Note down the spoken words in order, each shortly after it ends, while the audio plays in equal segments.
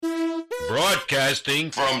Broadcasting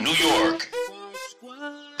from New York,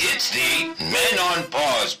 it's the Men on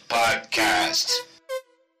Pause podcast.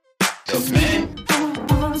 The Men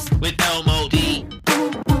with LMOD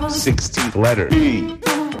 16th letter P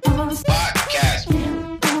podcast.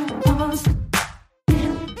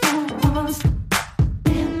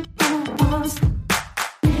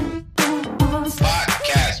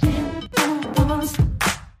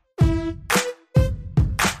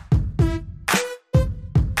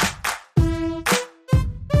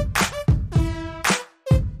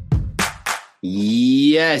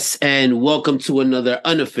 Yes, and welcome to another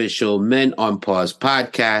unofficial Men on Pause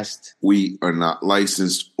podcast. We are not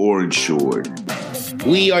licensed or insured.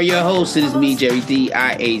 We are your hosts. It is me, Jerry D,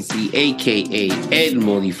 IAZ, a.k.a. Ed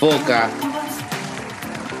Molifoca.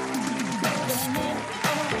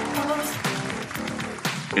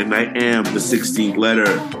 And I am the 16th letter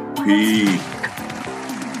P.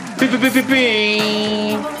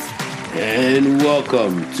 And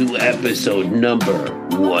welcome to episode number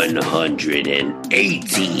 180.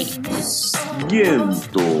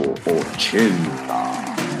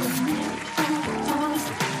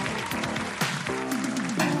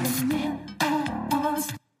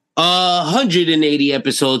 180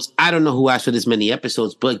 episodes. I don't know who asked for this many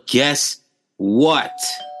episodes, but guess what?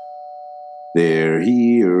 They're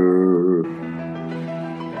here.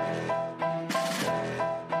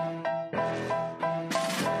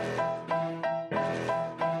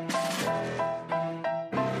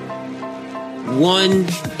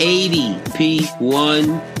 P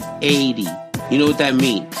 180. You know what that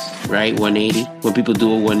means, right? 180. When people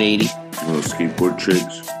do a 180. Skateboard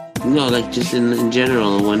tricks. No, like just in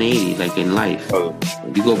general, a 180, like in life. Oh,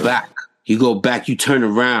 you go back. You go back. You turn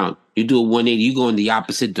around. You do a 180. You go in the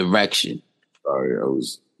opposite direction. Sorry, I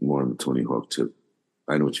was more on the Tony Hawk tip.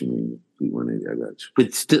 I know what you mean. 180, I got you.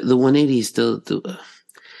 But still, the 180 is still.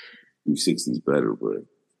 360 is better, but.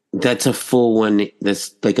 That's a full one.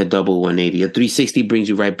 That's like a double 180. A 360 brings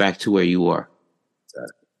you right back to where you are.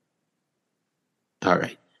 Exactly. All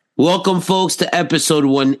right. Welcome, folks, to episode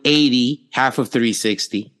 180, half of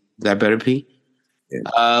 360. Is that better, P?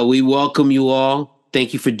 Yeah. We welcome you all.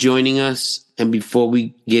 Thank you for joining us. And before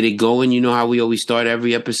we get it going, you know how we always start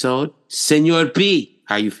every episode? Senor P,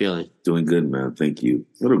 how you feeling? Doing good, man. Thank you.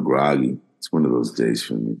 A little groggy. It's one of those days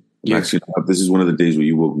for me. Actually, this is one of the days where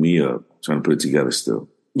you woke me up trying to put it together still.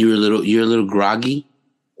 You're a little groggy?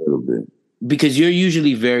 A little bit. Because you're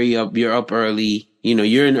usually you're up early. You know,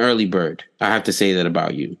 you're an early bird. I have to say that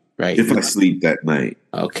about you, right? If I sleep that night.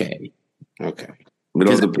 Okay. I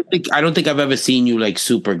don't think I've ever seen you like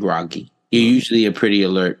super groggy. You're usually a pretty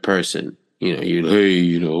alert person. You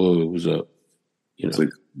know, oh, what's up? You know, it's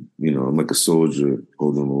like, I'm like a soldier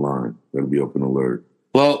holding the line. Gotta be up and alert.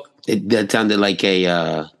 Well, that sounded like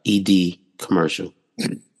a ED commercial.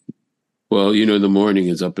 Well, the morning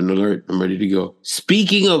is up and alert. I'm ready to go.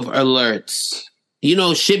 Speaking of alerts,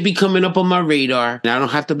 shit be coming up on my radar. And I don't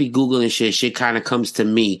have to be Googling shit. Shit kind of comes to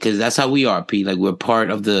me because that's how we are, P. Like, we're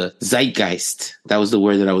part of the zeitgeist. That was the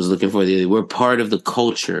word that I was looking for the other day. We're part of the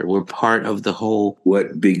culture. We're part of the whole...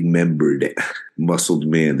 What big membered muscled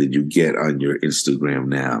man did you get on your Instagram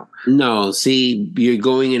now? No, see, you're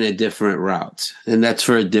going in a different route. And that's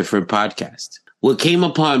for a different podcast. What came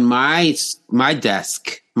upon my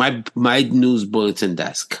desk, my news bulletin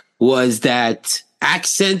desk, was that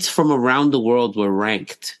accents from around the world were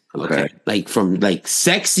ranked. Okay. Like from like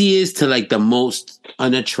sexiest to like the most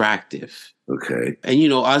unattractive. Okay. And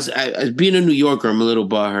as being a New Yorker, I'm a little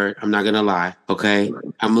butthurt. I'm not gonna lie. Okay.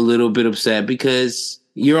 I'm a little bit upset because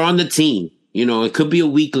you're on the team. It could be a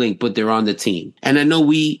weak link, but they're on the team. And I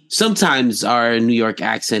know sometimes our New York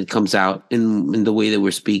accent comes out in the way that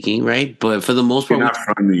we're speaking, right? But for the most part... You're not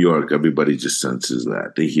from New York. Everybody just senses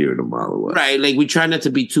that. They hear it a mile away. Right. Like, we try not to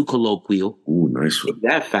be too colloquial. Ooh, nice one.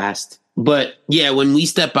 That fast. But, yeah, when we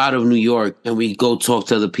step out of New York and we go talk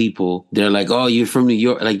to other people, they're like, oh, you're from New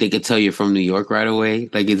York. Like, they could tell you're from New York right away.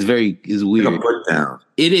 Like, it's weird. Like a put down.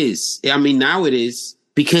 It is. I mean, now it is.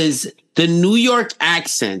 Because the New York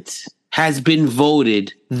accent... has been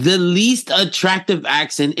voted the least attractive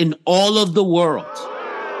accent in all of the world.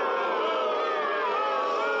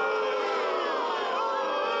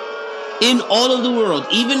 In all of the world.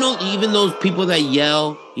 Even those people that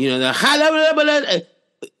yell, even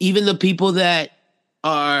the people that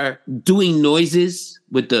are doing noises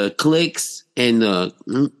with the clicks and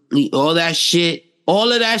all that shit.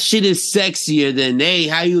 All of that shit is sexier than, hey,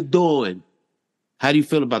 how you doing? How do you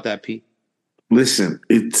feel about that, Pete? Listen,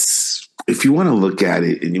 it's if you want to look at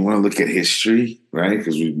it and you want to look at history, right?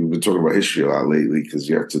 Because we've been talking about history a lot lately because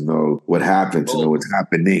you have to know what happened to know what's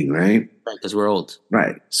happening, right? Right, because we're old.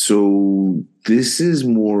 Right. So this is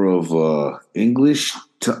more of English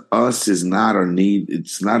to us is not our need.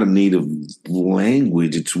 It's not a native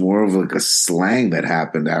language. It's more of like a slang that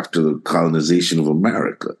happened after the colonization of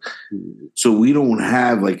America. So we don't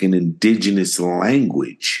have like an indigenous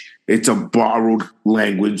language. It's a borrowed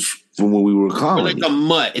language from when we were a colony. Like a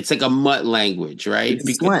mutt. It's like a mutt language, right?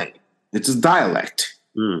 It's slang. It's a dialect.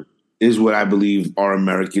 Is what I believe our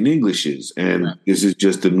American English is. And this is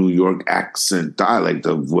just the New York accent dialect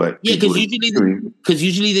of what. Yeah, because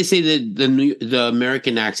usually they say that the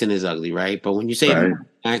American accent is ugly, right? But when you say American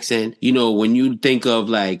accent, you know, when you think of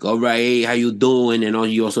like, all right, hey, how you doing?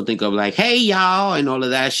 And you also think of like, hey, y'all, and all of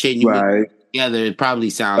that shit. And you put it together, it probably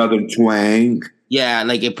sounds. Southern twang. Yeah,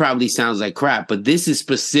 like it probably sounds like crap. But this is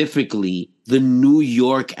specifically the New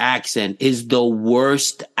York accent is the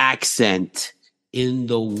worst accent in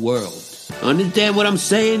the world. Understand what I'm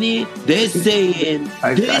saying here? They're saying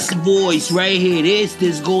this voice right here,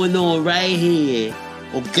 this going on right here,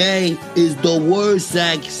 okay, is the worst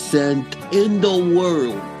accent in the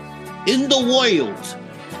world. In the world.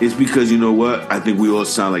 It's because, you know what? I think we all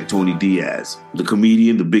sound like Tony Diaz. The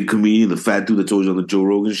comedian, the big comedian, the fat dude that's always on the Joe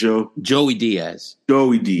Rogan show. Joey Diaz.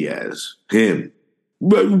 Him.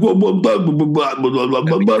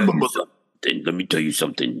 Let me tell you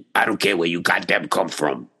something. I don't care where you goddamn come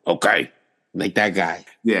from, okay? Like that guy.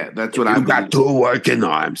 Yeah, that's what You got 2 working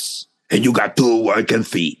arms, and you got 2 working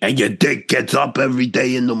feet, and your dick gets up every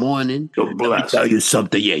day in the morning. Let me tell you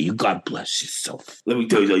something. Yeah, you God bless yourself. Let me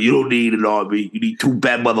tell you something. You don't need an army. You need 2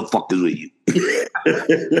 bad motherfuckers with you.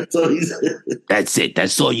 That's all he said. That's it.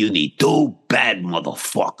 That's all you need. 2 bad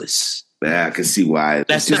motherfuckers. Yeah, I can see why.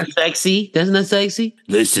 That's not sexy. That's not sexy.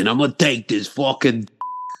 Listen, I'm going to take this fucking...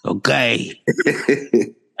 Okay.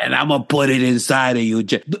 And I'm going to put it inside of you.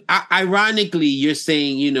 Ironically, you're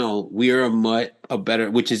saying, you know, we're a mutt, a better,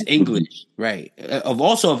 which is English, right?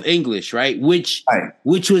 Of English, right? Which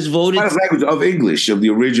was voted... language of English, of the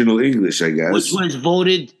original English, I guess. Which was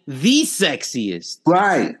voted the sexiest.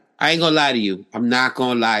 Right. I ain't going to lie to you. I'm not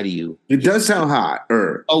going to lie to you. It does sound hot.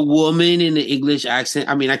 A woman in the English accent.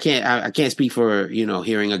 I mean, I can't speak for, you know,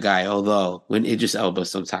 hearing a guy, although when Idris Elba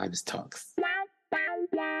sometimes talks.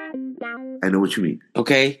 I know what you mean.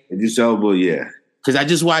 Okay. Idris Elba, yeah. Because I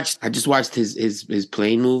just watched his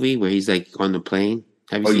plane movie where he's like on the plane.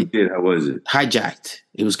 Have you seen? You did? How was it? Hijacked.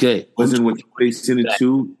 It was good. Wasn't what face in it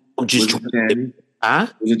too? Was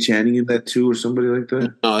it Channing in that too, or somebody like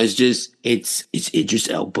that? No, it's Idris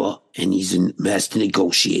Elba, and he's a master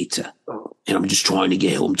negotiator. And I'm just trying to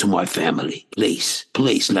get home to my family. Please,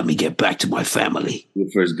 let me get back to my family. You're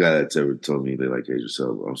the first guy that's ever told me they like Idris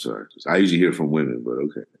Elba. I'm sorry. I usually hear from women, but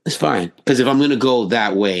okay. It's fine. Because if I'm going to go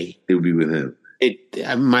that way... It would be with him.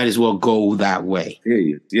 I might as well go that way.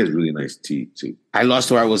 Yeah, he has really nice teeth, too. I lost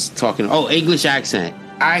where I was talking. Oh, English accent.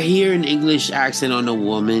 I hear an English accent on a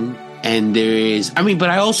woman, and there is... I mean, but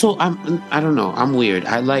I also... I don't know. I'm weird.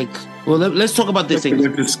 I like... Well, let's talk about this. I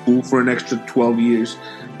went to school for an extra 12 years.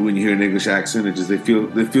 When you hear an English accent,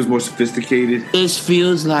 it feels more sophisticated. This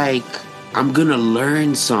feels like I'm gonna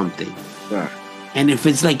learn something. Yeah. And if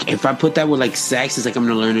it's like, if I put that with like sex, it's like I'm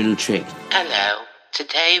gonna learn a new trick. Hello.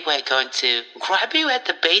 Today we're going to grab you at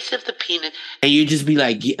the base of the penis. And you just be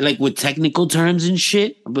like with technical terms and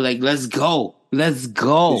shit. I'll be like, let's go.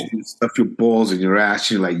 You stuff your balls in your ass.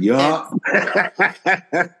 You're like, yuck.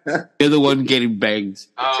 You're the one getting banged.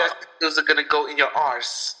 Those are gonna go in your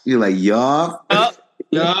arse. You're like, yuck.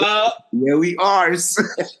 Yeah, we are.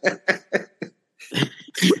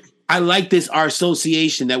 I like this our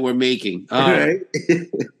association that we're making. Right.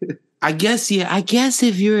 I guess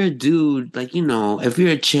if you're a dude, like, you know, if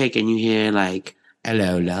you're a chick and you hear like,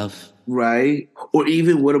 hello, love. Right. Or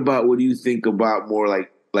even what do you think about more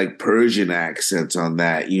like Persian accents on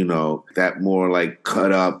that, you know, that more like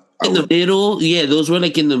cut up. In the middle? Yeah, those were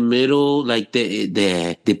like in the middle, like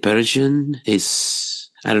the Persian is...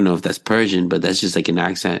 I don't know if that's Persian, but that's just like an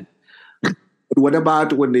accent. What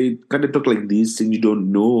about when they kind of talk like this and you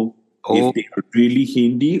don't know if they're really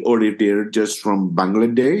Hindi or if they're just from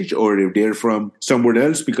Bangladesh or if they're from somewhere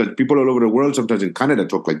else? Because people all over the world, sometimes in Canada,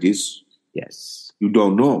 talk like this. Yes. You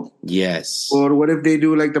don't know. Yes. Or what if they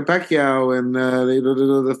do like the Pacquiao and they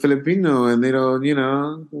do the Filipino and they don't, you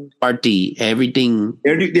know. Party, everything.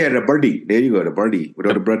 Yeah, the party. There you go, the party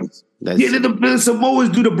without the brothers. The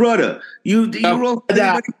Samoans do the brother.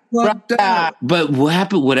 But what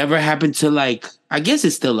happened? Whatever happened to like? I guess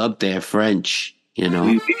it's still up there. French, you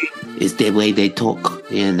know, it's the way they talk.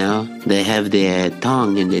 You know, they have their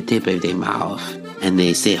tongue in the tip of their mouth. and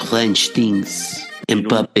they say French things and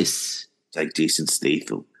puppies. It's like Jason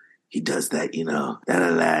Statham. He does that,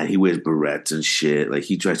 da-da-da. He wears barrettes and shit. Like,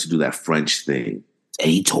 he tries to do that French thing. And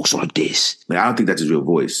he talks like this. Like, I don't think that's his real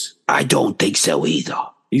voice. I don't think so either.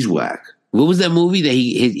 He's whack. What was that movie that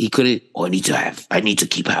he couldn't? Oh, I need to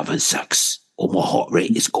keep having sex, or my heart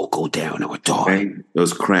rate is gonna go down. I'm gonna die. Crank? It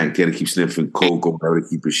was Crank. He had to keep sniffing coke or whatever to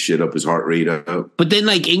keep his shit up, his heart rate up. But then,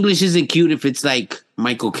 like, English isn't cute if it's like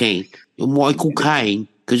Michael Caine. Michael Caine,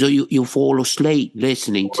 because you fall asleep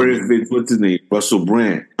listening to Or if it's, what's his name? Russell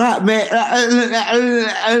Brand. Man.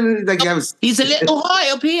 He's a little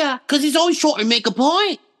high up here because he's always trying to make a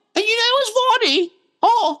point. And it was funny.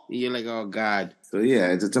 Oh. You're like, oh, God. So,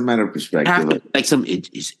 yeah, it's a matter of perspective.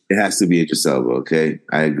 It It has to be Idris Elba, okay?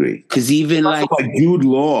 I agree. Because even like Jude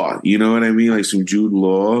Law, you know what I mean? Like some Jude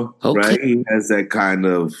Law, right? He has that kind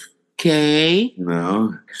of, because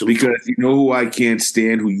you know who I can't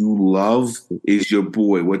stand, who you love, is your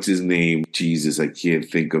boy. What's his name? Jesus, I can't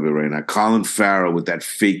think of it right now. Colin Farrell with that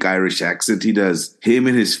fake Irish accent he does. Him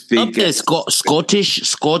and his fake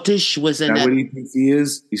Scottish was in that. What he thinks he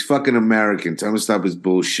is? He's fucking American. Tell him to stop his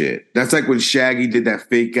bullshit. That's like when Shaggy did that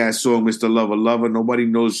fake ass song, Mr. Lover Lover. Nobody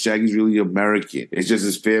knows Shaggy's really American. It's just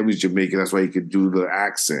his family's Jamaican. That's why he could do the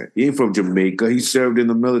accent. He ain't from Jamaica. He served in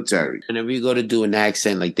the military. Whenever you go to do an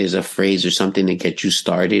accent, like there's a phrase or something to get you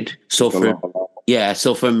started. So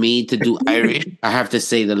for me to do Irish, I have to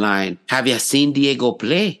say the line, have you seen Diego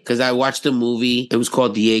play? Because I watched a movie. It was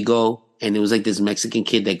called Diego. And it was like this Mexican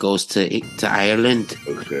kid that goes to Ireland.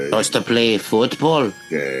 Okay. Starts to play football.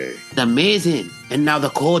 Okay. It's amazing. And now the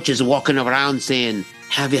coach is walking around saying,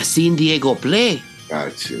 have you seen Diego play?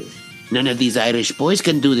 Got you. None of these Irish boys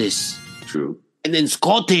can do this. True. And then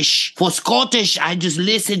Scottish, I just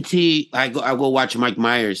listen to, I go watch Mike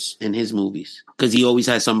Myers and his movies. Because he always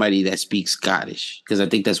has somebody that speaks Scottish. Because I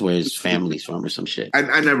think that's where his family's from or some shit.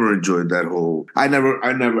 I never enjoyed that whole, I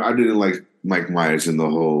didn't like Mike Myers in the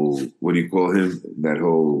whole, what do you call him? That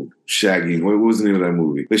whole shagging, what was the name of that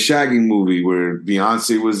movie? The shagging movie where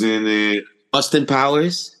Beyonce was in it. Austin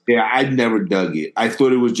Powers? Yeah, I never dug it. I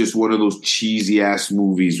thought it was just one of those cheesy ass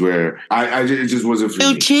movies where it just wasn't for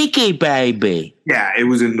me. Too cheeky, baby. Yeah, it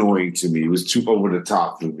was annoying to me. It was too over the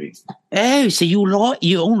top for me. Oh, so you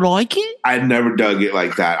don't like it? I never dug it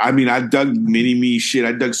like that. I mean, I dug mini-me shit.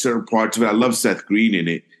 I dug certain parts of it. I love Seth Green in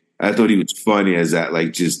it. I thought he was funny as that,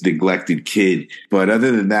 like, just neglected kid. But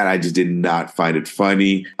other than that, I just did not find it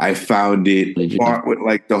funny. I found it part with,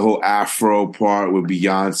 like, the whole Afro part with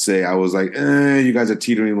Beyonce. I was like, you guys are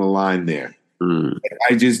teetering the line there.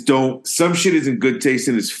 I just don't. Some shit isn't good taste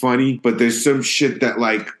and it's funny, but there's some shit that,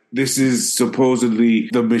 like, this is supposedly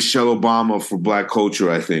the Michelle Obama for black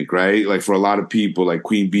culture, I think, right? Like, for a lot of people, like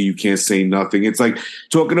Queen Bee, you can't say nothing. It's like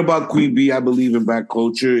talking about Queen Bee, I believe in black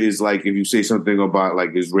culture, is like if you say something about like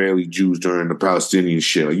Israeli Jews during the Palestinian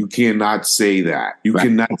shit. Like, you cannot say that. You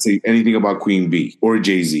cannot say anything about Queen Bee or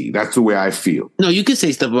Jay-Z. That's the way I feel. No, you can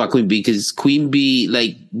say stuff about Queen Bee because Queen Bee,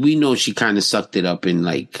 like, we know she kind of sucked it up in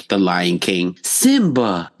like The Lion King.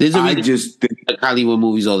 Simba. I just think like Hollywood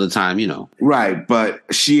movies all the time, you know. Right, but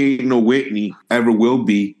she ain't no Whitney, ever will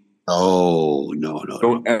be. Oh, no.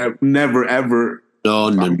 Don't never, ever.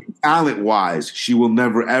 No. Talent-wise, she will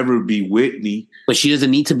never, ever be Whitney. But she doesn't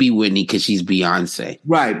need to be Whitney because she's Beyonce.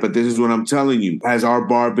 Right, but this is what I'm telling you. Has our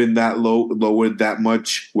bar been that lowered that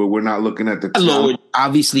much where we're not looking at the talent?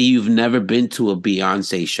 Obviously, you've never been to a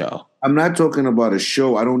Beyonce show. I'm not talking about a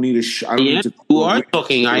show. I don't need a show. I am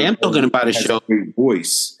talking about a show. Great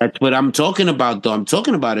voice. That's what I'm talking about, though. I'm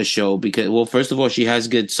talking about a show because, well, first of all, she has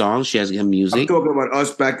good songs. She has good music. I'm talking about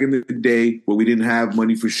us back in the day where we didn't have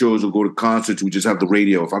money for shows or go to concerts. We just have the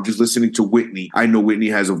radio. If I'm just listening to Whitney, I know Whitney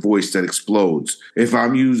has a voice that explodes. If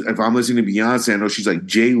I'm listening to Beyonce, I know she's like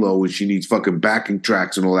J-Lo and she needs fucking backing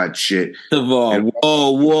tracks and all that shit. Whoa.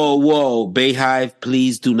 Bayhive,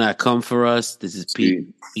 please do not come for us. This is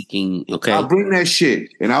speaking, okay? I'll bring that shit.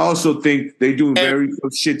 And I also think they do very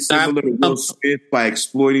good shit similar to Will Smith by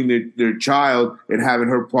exploiting their child and having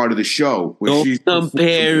her part of the show. Don't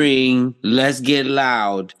comparing Let's Get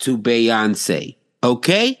Loud to Beyonce.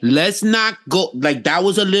 Okay? Let's not go. Like, that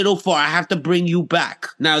was a little far. I have to bring you back.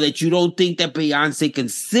 Now that you don't think that Beyonce can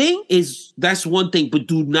sing, that's one thing. But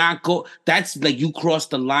do not go. That's like you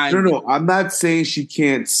crossed the line. No. I'm not saying she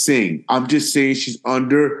can't sing. I'm just saying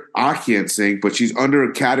I can't sing, but she's under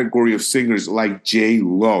a category of singers like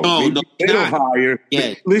J-Lo. No, higher.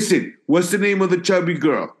 Yeah. Listen, what's the name of the chubby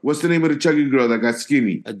girl? What's the name of the chubby girl that got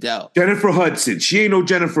skinny? Adele. Jennifer Hudson. She ain't no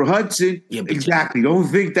Jennifer Hudson. Yeah, exactly. Don't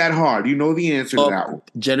think that hard. You know the answer to that one.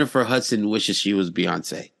 Jennifer Hudson wishes she was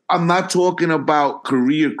Beyonce. I'm not talking about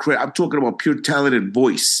career credit. I'm talking about pure talent and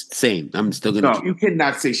voice. Same. I'm still gonna. No, you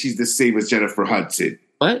cannot say she's the same as Jennifer Hudson.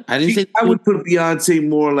 What? I didn't say I would put Beyonce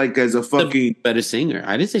more like as a fucking better singer.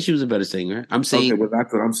 I didn't say she was a better singer. I'm saying okay, well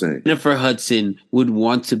that's what I'm saying. Jennifer Hudson would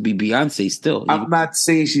want to be Beyonce still. I'm not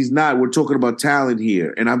saying she's not. We're talking about talent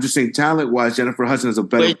here, and I'm just saying talent-wise, Jennifer Hudson is a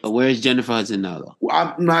better. Where's Jennifer Hudson now, though?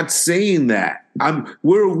 I'm not saying that.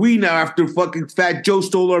 Where are we now after fucking Fat Joe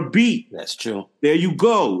stole our beat? That's true. There you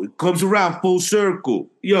go. It comes around full circle.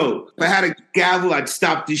 Yo, if I had a gavel, I'd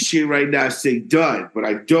stop this shit right now and say done, but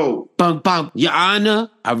I don't. Bum, bum. Your Honor,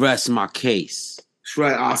 I rest my case. That's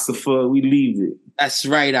right, Asifa. We leave it. That's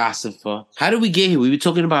right, Asifa. How did we get here? We were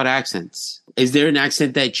talking about accents. Is there an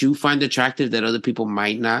accent that you find attractive that other people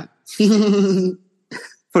might not? For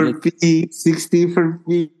me, 60 for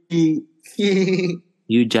me.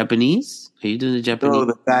 You Japanese? Are you doing the Japanese? No,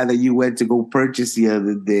 the guy that you went to go purchase the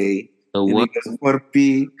other day. The what?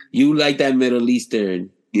 You like that Middle Eastern?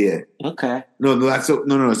 Yeah. Okay. No, it's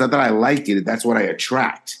not that I like it. That's what I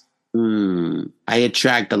attract. I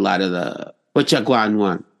attract a lot of the what you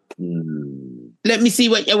want. Let me see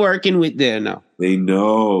what you're working with there now. They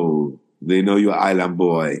know you're an island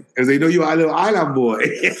boy because they know you're a little island boy.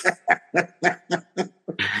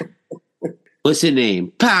 What's your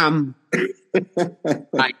name? Pam.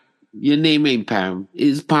 Your name ain't Pam.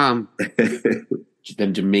 It's Pam.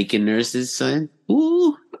 Them Jamaican nurses, son.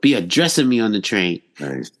 Ooh, be addressing me on the train.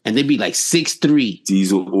 Nice. And they'd be like 6'3".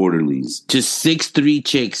 Diesel orderlies. Just 6'3"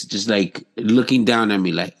 chicks, just like looking down at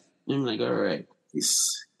me like, I'm like, all right. Yes.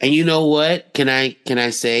 And you know what? Can I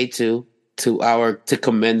say to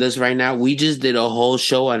commend us right now? We just did a whole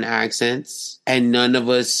show on accents and none of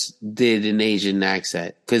us did an Asian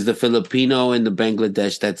accent. Because the Filipino and the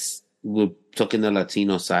Bangladesh, we're talking the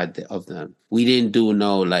Latino side of them. We didn't do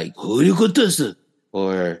no like, who you got this?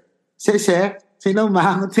 Or do none of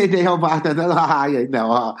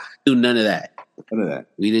that. None of that.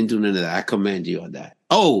 We didn't do none of that. I commend you on that.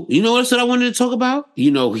 Oh, you know what I wanted to talk about?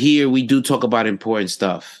 You know, here we do talk about important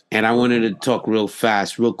stuff. And I wanted to talk real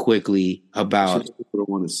fast, real quickly about... I don't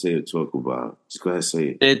want to say or talk about. Just go ahead and say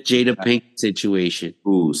it. That Jada Pinkett situation.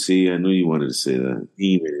 Ooh, see, I knew you wanted to say that.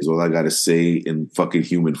 Demon is all I got to say in fucking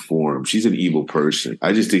human form. She's an evil person.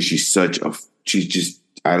 I just think she's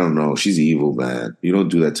I don't know. She's evil, man. You don't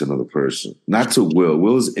do that to another person. Not to Will.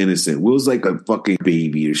 Will's innocent. Will's like a fucking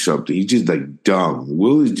baby or something. He's just like dumb.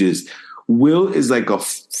 Will is like a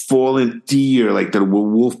fallen deer, like the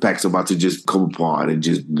wolf pack's about to just come upon and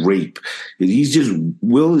just rape.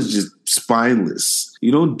 Will is just spineless.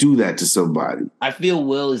 You don't do that to somebody. I feel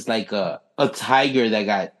Will is like a tiger that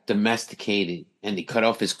got domesticated and they cut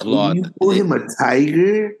off his claw. You call him a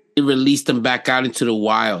tiger? They released him back out into the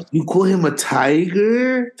wild. You call him a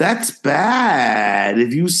tiger? That's bad.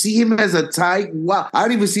 If you see him as a tiger, wow. I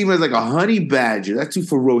don't even see him as like a honey badger. That's too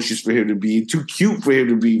ferocious for him to be. Too cute for him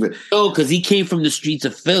to be. No, because he came from the streets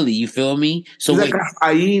of Philly. You feel me? So he's like a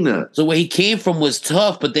hyena. So where he came from was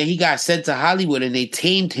tough, but then he got sent to Hollywood and they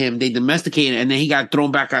tamed him. They domesticated him, and then he got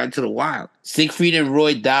thrown back out into the wild. Siegfried and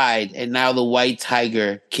Roy died, and now the white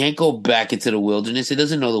tiger can't go back into the wilderness. It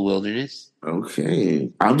doesn't know the wilderness.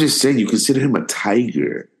 Okay. I'm just saying you consider him a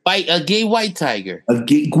tiger. A gay white tiger.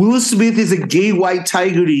 Will Smith is a gay white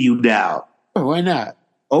tiger to you now. Why not?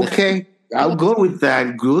 Okay. I'll go with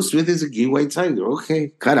that. Will Smith is a gay white tiger.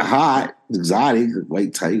 Okay. Kind of hot, exotic,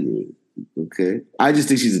 white tiger. Okay. I just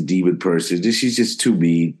think she's a demon person. She's just too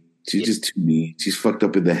mean. She's just too mean. She's fucked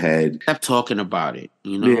up in the head. Stop talking about it.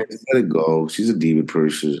 You know? Yeah, just let it go. She's a demon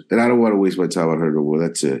person. And I don't want to waste my time on her no more.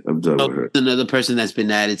 That's it. I'm done with her. Another person that's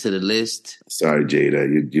been added to the list. Sorry,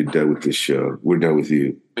 Jada. You're done with this show. We're done with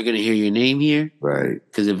you. We're going to hear your name here. Right.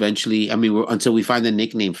 Because eventually, until we find a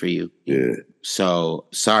nickname for you. Yeah. So,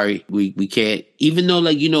 sorry. We can't. Even though,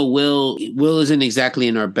 Will isn't exactly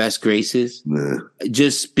in our best graces. Nah.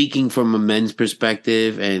 Just speaking from a men's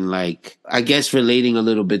perspective and, I guess relating a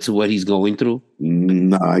little bit to what he's going through.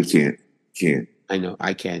 No, I can't. I know,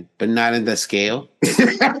 I can. But not in the scale.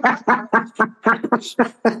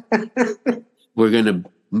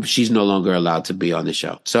 She's no longer allowed to be on the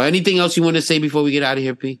show. So anything else you want to say before we get out of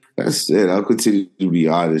here, P? That's it. I'll continue to be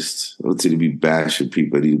honest. I'll continue to be bashing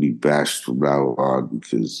people. I need to be bashed from now on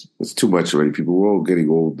because it's too much already. People, we're all getting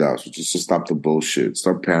old now. So just stop the bullshit.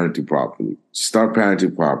 Start parenting properly.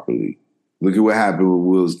 Look at what happened with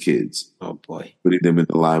Will's kids. Oh, boy. Putting them in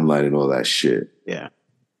the limelight and all that shit. Yeah.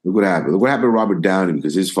 Look what happened. Look what happened to Robert Downey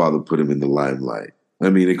because his father put him in the limelight. I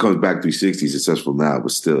mean, it comes back 360. He's successful now, but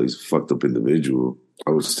still, he's a fucked up individual. I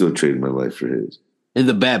was still trading my life for his. In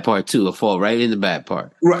the bad part too, a fall right in the bad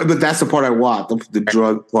part. Right, but that's the part I want. The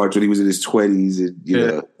drug part when he was in his 20s,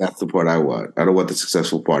 and that's the part I want. I don't want the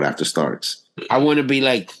successful part after starts. I want to be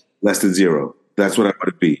like less than zero. That's what I want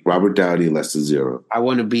to be. Robert Downey, less than zero. I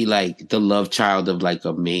want to be like the love child of like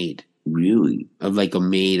a maid. Really? Of like a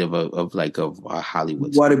maid of a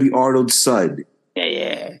Hollywood. You want to be Arnold's son?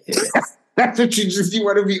 Yeah. That's what you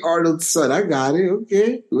want to be Arnold's son. I got it.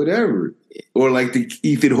 Okay, whatever. Or like the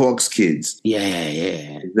Ethan Hawke's kids.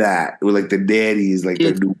 Yeah. That. Or like the daddy is like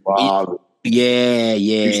their new father.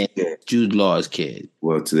 Yeah. Jude Law's kid.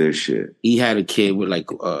 Well, to their shit. He had a kid with like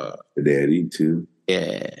the daddy too.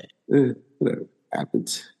 Yeah. Whatever.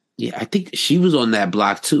 Happens. Yeah, I think she was on that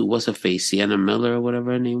block too. What's her face? Sienna Miller or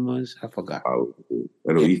whatever her name was? I forgot. Oh,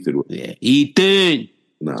 I know Ethan was. Yeah. Ethan!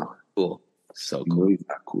 No. Cool. So cool. He's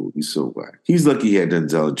not cool. He's so whack. He's lucky he had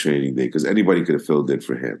Denzel in Training Day because anybody could have filled in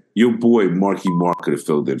for him. Your boy Marky Mark could have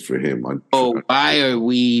filled in for him. Why are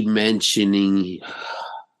we mentioning?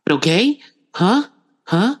 Okay, huh?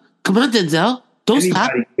 Come on, Denzel. Don't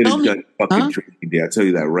stop. Could have done fucking Training Day. I tell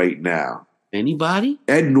you that right now. Anybody?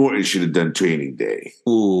 Ed Norton should have done Training Day.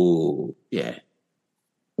 Ooh, yeah.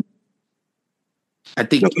 I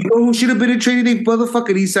think you know who should have been in Training Day?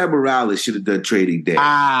 Motherfucking Isai Morales should have done Training Day.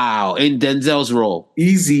 Wow, in Denzel's role.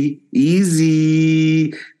 Easy.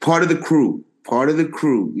 Part of the crew.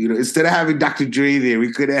 You know, instead of having Dr. Dre there,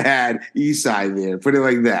 we could have had Isai there. Put it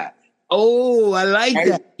like that. Oh, I like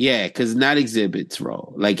that. Yeah, because not Exhibit's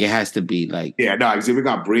role. Like it has to be like. Yeah, no, Exhibit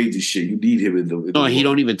got braids and shit. You need him in the. No, he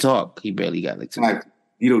don't even talk. He barely got like. Like,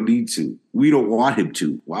 you don't need to. We don't want him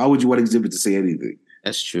to. Why would you want Exhibit to say anything?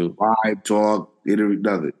 That's true. Why talk?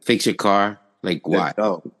 Nothing. Fix your car. Like what?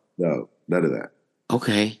 No, none of that.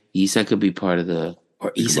 Okay, Issa could be part of the.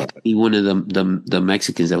 Or Issa could be one of the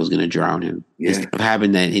Mexicans that was going to drown him. Yeah. Instead of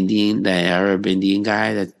having that Arab Indian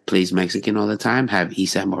guy that plays Mexican all the time, have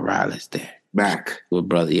Issa Morales there. Back. Good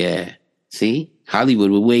brother, yeah. See? Hollywood,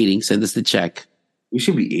 we're waiting. Send us the check. We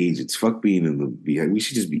should be agents. Fuck being in the behind. We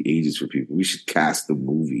should just be agents for people. We should cast the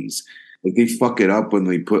movies. Like they fuck it up when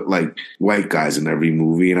they put like white guys in every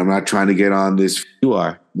movie. And I'm not trying to get on this. You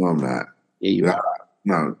are. No, I'm not. Yeah, you are.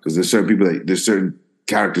 No, because there's certain people there's certain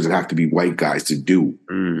characters that have to be white guys to do.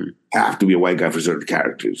 Have to be a white guy for certain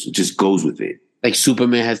characters. It just goes with it. Like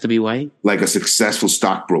Superman has to be white? Like a successful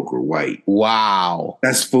stockbroker, white. Wow.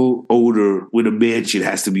 Successful owner with a mansion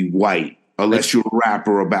has to be white. Unless you're a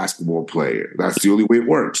rapper or a basketball player. That's the only way it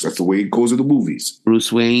works. That's the way it goes in the movies.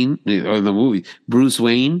 Bruce Wayne, or the movie. Bruce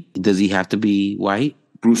Wayne, does he have to be white?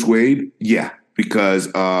 Bruce Wayne? Yeah. Because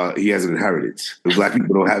he has an inheritance. Black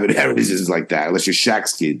people don't have inheritances like that unless you're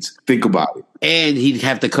Shaq's kids. Think about it. And he'd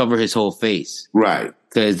have to cover his whole face. Right.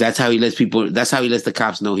 Because that's how he lets the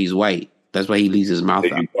cops know he's white. That's why he leaves his mouth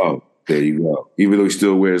out. There you go. Even though he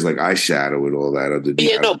still wears like eyeshadow and all that underneath.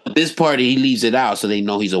 Yeah, no, but this party, he leaves it out so they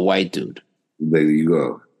know he's a white dude. There you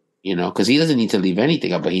go. You know, because he doesn't need to leave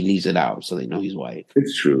anything out, but he leaves it out so they know he's white.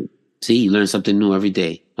 It's true. See, you learn something new every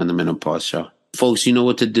day on the Menopause Show. Folks, you know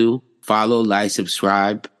what to do. Follow, like,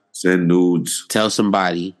 subscribe. Send nudes. Tell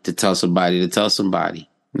somebody to tell somebody to tell somebody.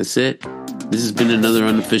 That's it. This has been another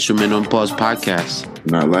unofficial Men on Pause podcast.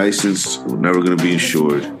 Not licensed. We're never going to be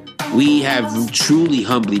insured. We have truly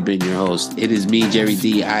humbly been your host. It is me, Jerry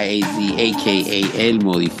D, IAZ, a.k.a. El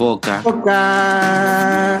Modifoca.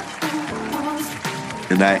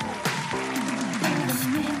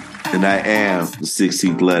 And I am the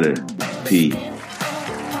 16th letter, P.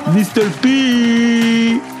 Mr.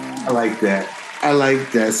 P. I like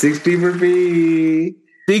that. 16 for P.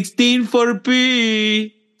 16 for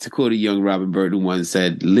P. To quote a young Robin Bird who once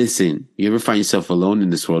said, listen, you ever find yourself alone in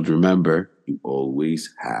this world, remember, you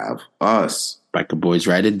always have us. Biker boys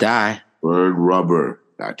ride or die. Bird rubber,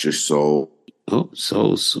 not your soul. Oh,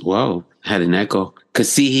 souls. Whoa. Had an echo.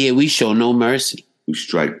 Because see here, we show no mercy. We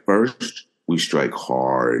strike first. We strike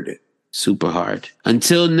hard. Super hard.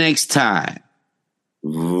 Until next time.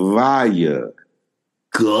 Vaya.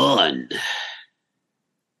 Gun.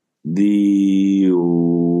 The...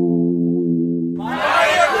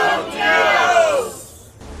 Vaya con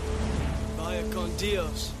Dios. Vaya con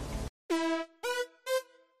Dios.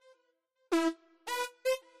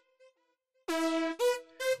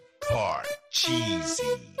 Part cheesy.